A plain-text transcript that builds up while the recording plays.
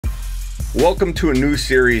Welcome to a new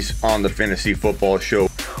series on the Fantasy Football Show,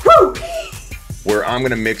 where I'm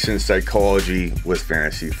going to mix in psychology with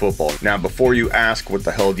fantasy football. Now, before you ask what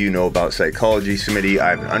the hell do you know about psychology, Smitty,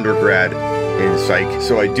 I have an undergrad in psych,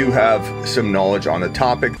 so I do have some knowledge on the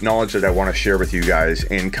topic, knowledge that I want to share with you guys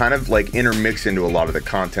and kind of like intermix into a lot of the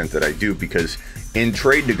content that I do, because in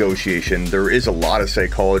trade negotiation, there is a lot of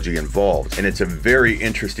psychology involved, and it's a very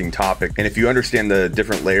interesting topic. And if you understand the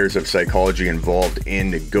different layers of psychology involved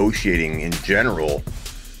in negotiating in general,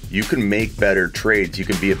 you can make better trades. You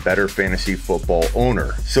can be a better fantasy football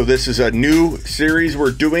owner. So this is a new series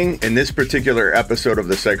we're doing. In this particular episode of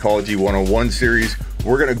the Psychology 101 series,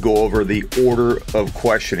 we're gonna go over the order of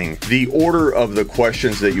questioning. The order of the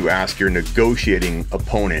questions that you ask your negotiating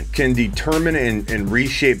opponent can determine and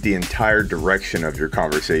reshape the entire direction of your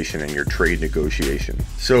conversation and your trade negotiation.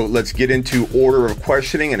 So let's get into order of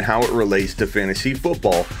questioning and how it relates to fantasy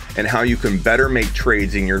football and how you can better make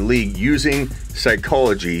trades in your league using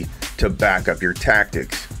psychology to back up your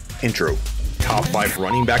tactics. Intro. Top 5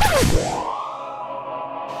 running back.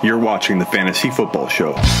 You're watching the Fantasy Football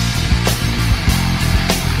Show.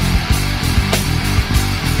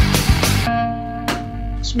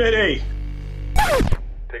 Smitty!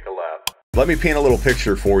 Take a lap. Let me paint a little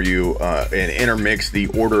picture for you and intermix the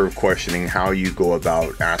order of questioning, how you go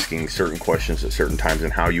about asking certain questions at certain times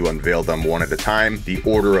and how you unveil them one at a time. The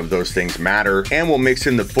order of those things matter, and we'll mix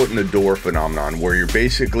in the foot in the door phenomenon, where you're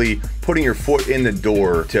basically putting your foot in the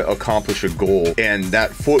door to accomplish a goal, and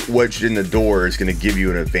that foot wedged in the door is going to give you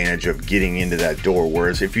an advantage of getting into that door,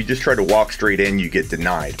 whereas if you just try to walk straight in, you get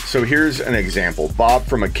denied. So here's an example. Bob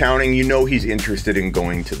from accounting, you know he's interested in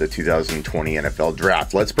going to the 2020 NFL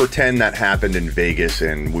draft. Let's pretend that happened in Vegas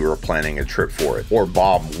and we were planning a trip for it, or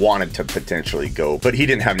Bob wanted to potentially go, but he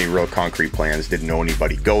didn't have any real concrete plans, didn't know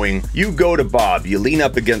anybody going. You go to Bob, you lean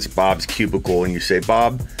up against Bob's cubicle and you say,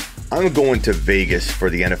 Bob, I'm going to Vegas for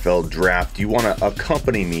the NFL draft. You want to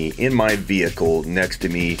accompany me in my vehicle next to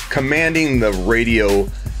me, commanding the radio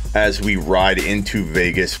as we ride into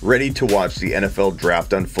Vegas, ready to watch the NFL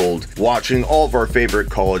draft unfold, watching all of our favorite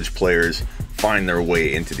college players find their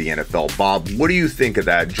way into the NFL. Bob, what do you think of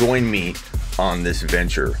that? Join me on this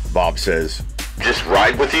venture. Bob says, just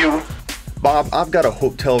ride with you? Bob, I've got a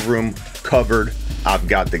hotel room covered. I've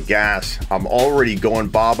got the gas. I'm already going.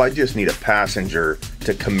 Bob, I just need a passenger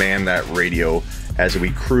to command that radio as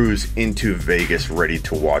we cruise into Vegas ready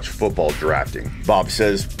to watch football drafting. Bob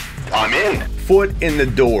says, I'm in. Foot in the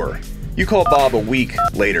door. You call Bob a week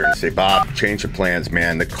later and say, Bob, change the plans,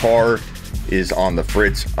 man. The car is on the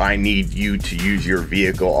fritz. I need you to use your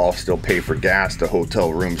vehicle. I'll still pay for gas. The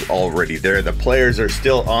hotel room's already there. The players are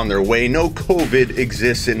still on their way. No COVID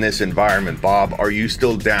exists in this environment. Bob, are you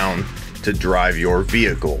still down to drive your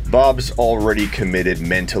vehicle? Bob's already committed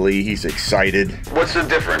mentally. He's excited. What's the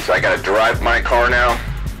difference? I gotta drive my car now?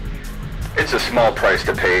 It's a small price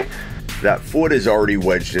to pay. That foot is already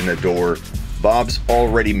wedged in the door. Bob's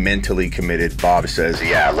already mentally committed. Bob says,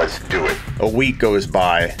 yeah, let's do it. A week goes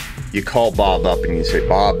by. You call Bob up and you say,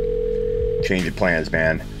 Bob, change your plans,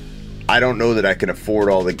 man. I don't know that I can afford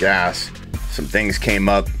all the gas. Some things came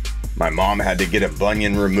up. My mom had to get a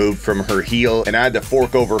bunion removed from her heel, and I had to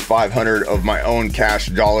fork over 500 of my own cash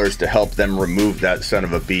dollars to help them remove that son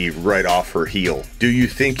of a bee right off her heel. Do you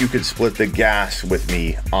think you could split the gas with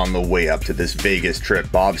me on the way up to this Vegas trip?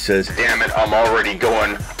 Bob says, damn it, I'm already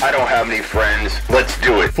going. I don't have any friends. Let's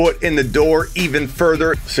do it. Foot in the door even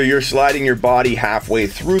further. So you're sliding your body halfway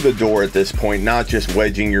through the door at this point, not just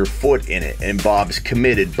wedging your foot in it. And Bob's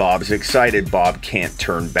committed. Bob's excited. Bob can't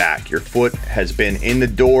turn back. Your foot has been in the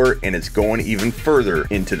door, and it's going even further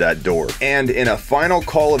into that door. And in a final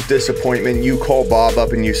call of disappointment, you call Bob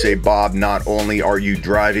up and you say, Bob, not only are you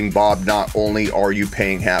driving, Bob, not only are you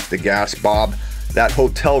paying half the gas, Bob, that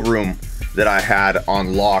hotel room that I had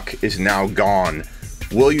on lock is now gone.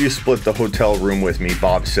 Will you split the hotel room with me?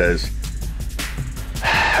 Bob says,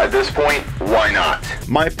 at this point, why not?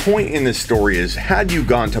 My point in this story is, had you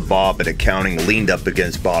gone to Bob at accounting, leaned up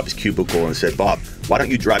against Bob's cubicle and said, Bob, why don't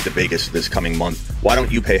you drive to Vegas this coming month? Why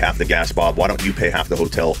don't you pay half the gas, Bob? Why don't you pay half the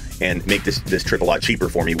hotel and make this trip a lot cheaper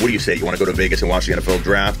for me? What do you say? You want to go to Vegas and watch the NFL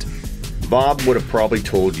draft? Bob would have probably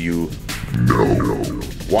told you no.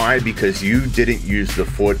 Why? Because you didn't use the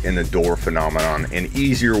foot in the door phenomenon, an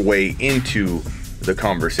easier way into the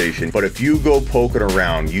conversation. But if you go poking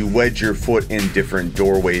around, you wedge your foot in different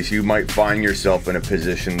doorways, you might find yourself in a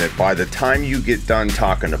position that by the time you get done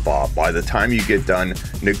talking to Bob, by the time you get done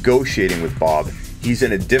negotiating with Bob, he's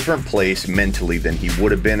in a different place mentally than he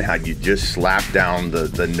would have been had you just slapped down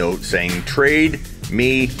the note saying, trade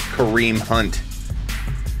me Kareem Hunt.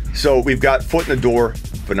 So we've got foot in the door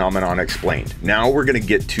phenomenon explained. Now we're going to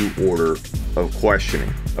get to order of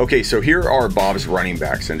questioning. Okay, so here are Bob's running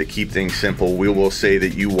backs, and to keep things simple, we will say that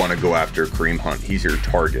you want to go after Kareem Hunt. He's your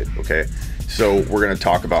target, okay? So we're going to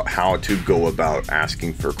talk about how to go about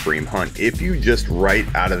asking for Kareem Hunt. If you just right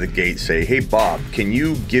out of the gate say, hey Bob, can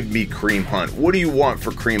you give me Kareem Hunt? What do you want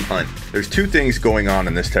for Kareem Hunt? There's two things going on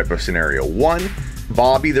in this type of scenario. One,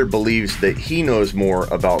 Bob either believes that he knows more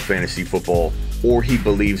about fantasy football, or he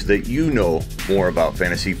believes that you know more about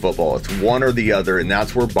fantasy football. It's one or the other, and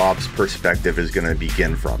that's where Bob's perspective is going to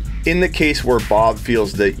begin from. In the case where Bob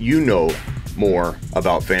feels that you know more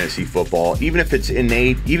about fantasy football, even if it's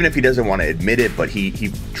innate, even if he doesn't want to admit it, but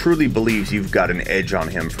he truly believes you've got an edge on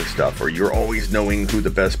him for stuff, or you're always knowing who the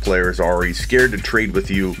best players are, or he's scared to trade with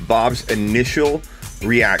you, Bob's initial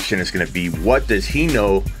reaction is going to be, what does he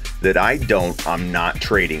know that I don't? I'm not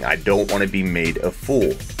trading. I don't want to be made a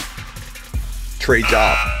fool. Trade's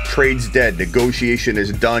off. Trade's dead. Negotiation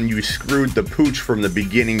is done. You screwed the pooch from the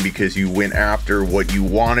beginning because you went after what you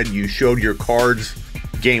wanted. You showed your cards.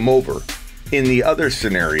 Game over. In the other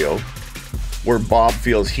scenario, where Bob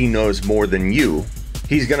feels he knows more than you,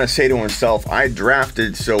 he's going to say to himself, I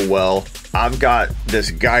drafted so well. I've got this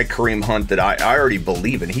guy, Kareem Hunt, that I already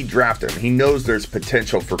believe in. He drafted him. He knows there's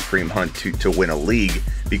potential for Kareem Hunt to win a league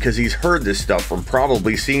because he's heard this stuff from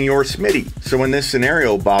probably seeing your Smitty. So in this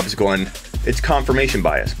scenario, Bob's going, it's confirmation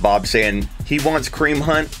bias. Bob's saying he wants Kareem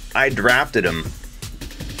Hunt. I drafted him.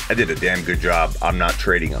 I did a damn good job. I'm not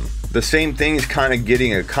trading him. The same thing is kind of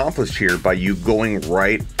getting accomplished here by you going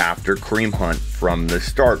right after Kareem Hunt from the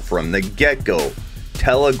start, from the get-go,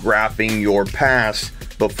 telegraphing your pass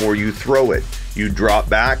before you throw it. You drop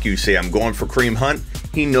back, you say, I'm going for Kareem Hunt.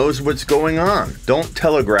 He knows what's going on. Don't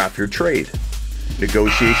telegraph your trade.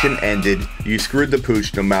 Negotiation ended. You screwed the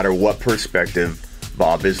pooch no matter what perspective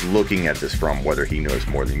Bob is looking at this from, whether he knows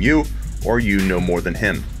more than you or you know more than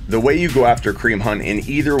him. The way you go after Kareem Hunt in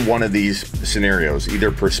either one of these scenarios,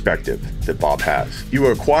 either perspective that Bob has, you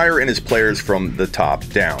acquire in his players from the top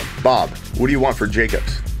down. Bob, what do you want for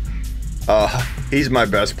Jacobs? He's my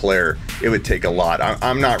best player. It would take a lot.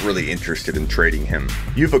 I'm not really interested in trading him.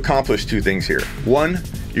 You've accomplished two things here. One,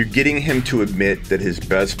 you're getting him to admit that his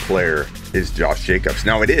best player is Josh Jacobs.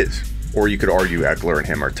 Now it is. Or you could argue Eckler and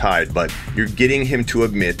him are tied, but you're getting him to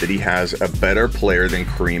admit that he has a better player than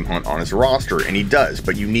Kareem Hunt on his roster, and he does,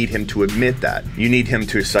 but you need him to admit that. You need him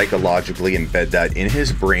to psychologically embed that in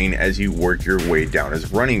his brain as you work your way down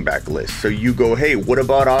his running back list. So you go, hey, what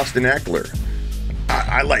about Austin Eckler?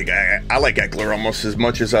 I like Eckler almost as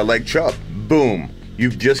much as I like Chubb. Boom.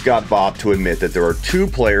 You've just got Bob to admit that there are two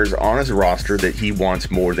players on his roster that he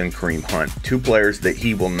wants more than Kareem Hunt. Two players that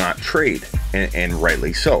he will not trade, and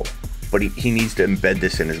rightly so. But he needs to embed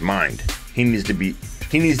this in his mind. He needs to be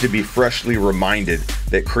freshly reminded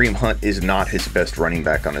that Kareem Hunt is not his best running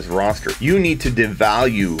back on his roster. You need to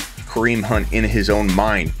devalue Kareem Hunt in his own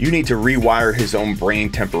mind. You need to rewire his own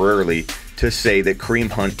brain temporarily to say that Kareem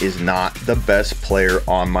Hunt is not the best player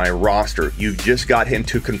on my roster. You've just got him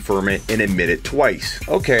to confirm it and admit it twice.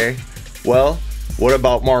 Okay, well, what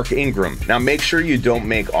about Mark Ingram? Now make sure you don't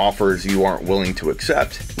make offers you aren't willing to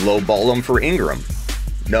accept. Lowball him for Ingram.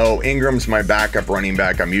 No, Ingram's my backup running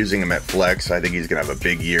back. I'm using him at flex. I think he's going to have a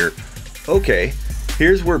big year. Okay,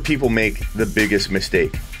 here's where people make the biggest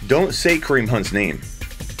mistake. Don't say Kareem Hunt's name.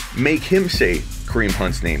 Make him say Kareem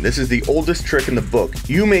Hunt's name. This is the oldest trick in the book.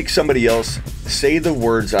 You make somebody else say the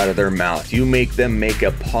words out of their mouth. You make them make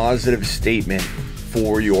a positive statement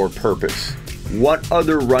for your purpose. What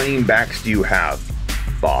other running backs do you have,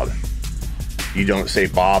 Bob? You don't say,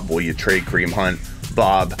 Bob, will you trade Kareem Hunt?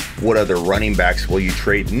 Bob, what other running backs will you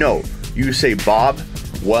trade? No, you say, Bob,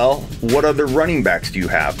 well, what other running backs do you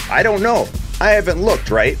have? I don't know. I haven't looked,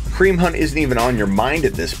 right? Kareem Hunt isn't even on your mind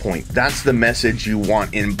at this point. That's the message you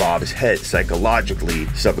want in Bob's head, psychologically,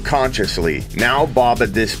 subconsciously. Now Bob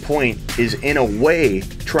at this point is in a way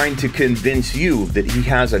trying to convince you that he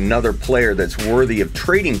has another player that's worthy of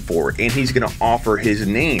trading for, and he's going to offer his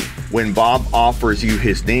name. When Bob offers you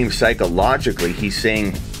his name psychologically, he's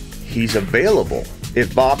saying he's available.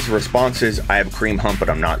 If Bob's response is, I have Kareem Hunt, but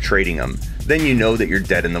I'm not trading him, then you know that you're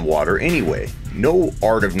dead in the water anyway. No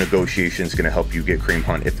art of negotiation is going to help you get Kareem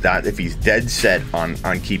Hunt if he's dead set on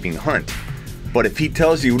keeping Hunt. But if he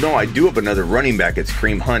tells you, no, I do have another running back, it's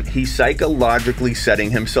Kareem Hunt, he's psychologically setting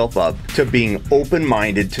himself up to being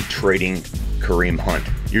open-minded to trading Kareem Hunt.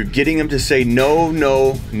 You're getting him to say no,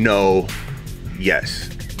 no, no, yes.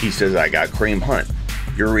 He says, I got Kareem Hunt.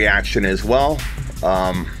 Your reaction is, well,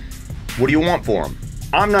 what do you want for him?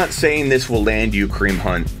 I'm not saying this will land you Kareem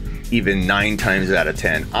Hunt even 9 times out of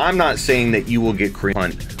 10. I'm not saying that you will get Kareem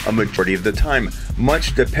Hunt a majority of the time.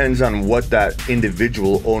 Much depends on what that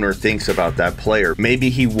individual owner thinks about that player. Maybe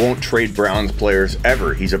he won't trade Browns players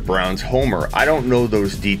ever. He's a Browns homer. I don't know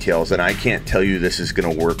those details, and I can't tell you this is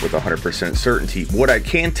going to work with 100% certainty. What I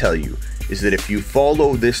can tell you is that if you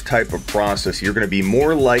follow this type of process, you're going to be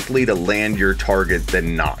more likely to land your target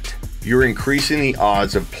than not. You're increasing the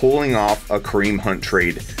odds of pulling off a Kareem Hunt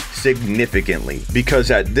trade significantly, because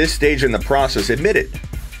at this stage in the process, admit it,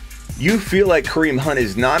 you feel like Kareem Hunt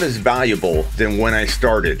is not as valuable than when I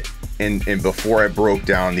started and before I broke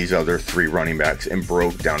down these other 3 running backs and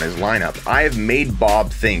broke down his lineup. I have made Bob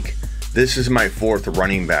think this is my 4th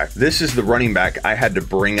running back. This is the running back I had to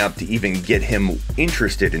bring up to even get him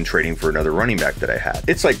interested in trading for another running back that I had.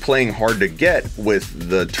 It's like playing hard to get with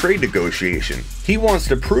the trade negotiation. He wants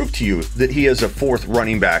to prove to you that he is a 4th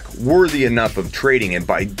running back worthy enough of trading, and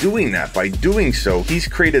by doing so, he's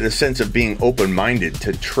created a sense of being open-minded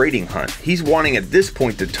to trading Hunt. He's wanting at this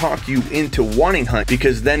point to talk you into wanting Hunt,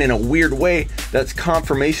 because then in a weird way, that's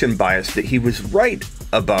confirmation bias that he was right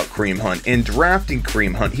about Kareem Hunt and drafting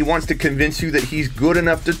Kareem Hunt. He wants to convince you that he's good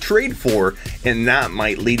enough to trade for, and that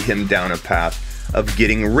might lead him down a path of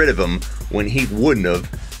getting rid of him when he wouldn't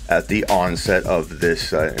have at the onset of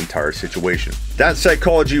this entire situation. That's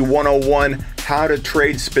Psychology 101, how to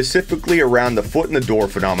trade specifically around the foot in the door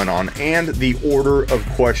phenomenon and the order of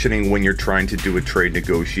questioning when you're trying to do a trade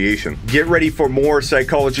negotiation. Get ready for more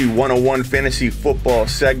Psychology 101 fantasy football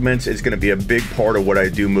segments. It's going to be a big part of what I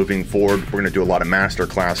do moving forward. We're going to do a lot of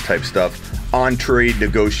masterclass type stuff on trade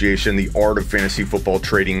negotiation, the art of fantasy football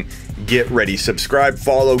trading. Get ready, subscribe,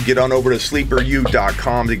 follow, get on over to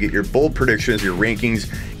sleeperu.com to get your bold predictions, your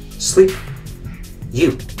rankings. Sleep.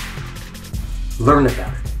 You. Learn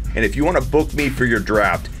about it. And if you want to book me for your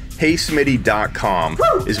draft, heysmitty.com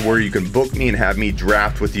is where you can book me and have me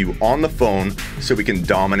draft with you on the phone so we can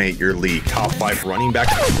dominate your league. Top 5 running back.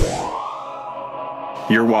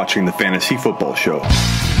 You're watching the Fantasy Football Show.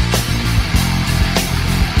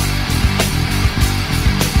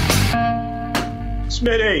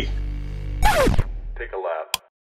 Smitty.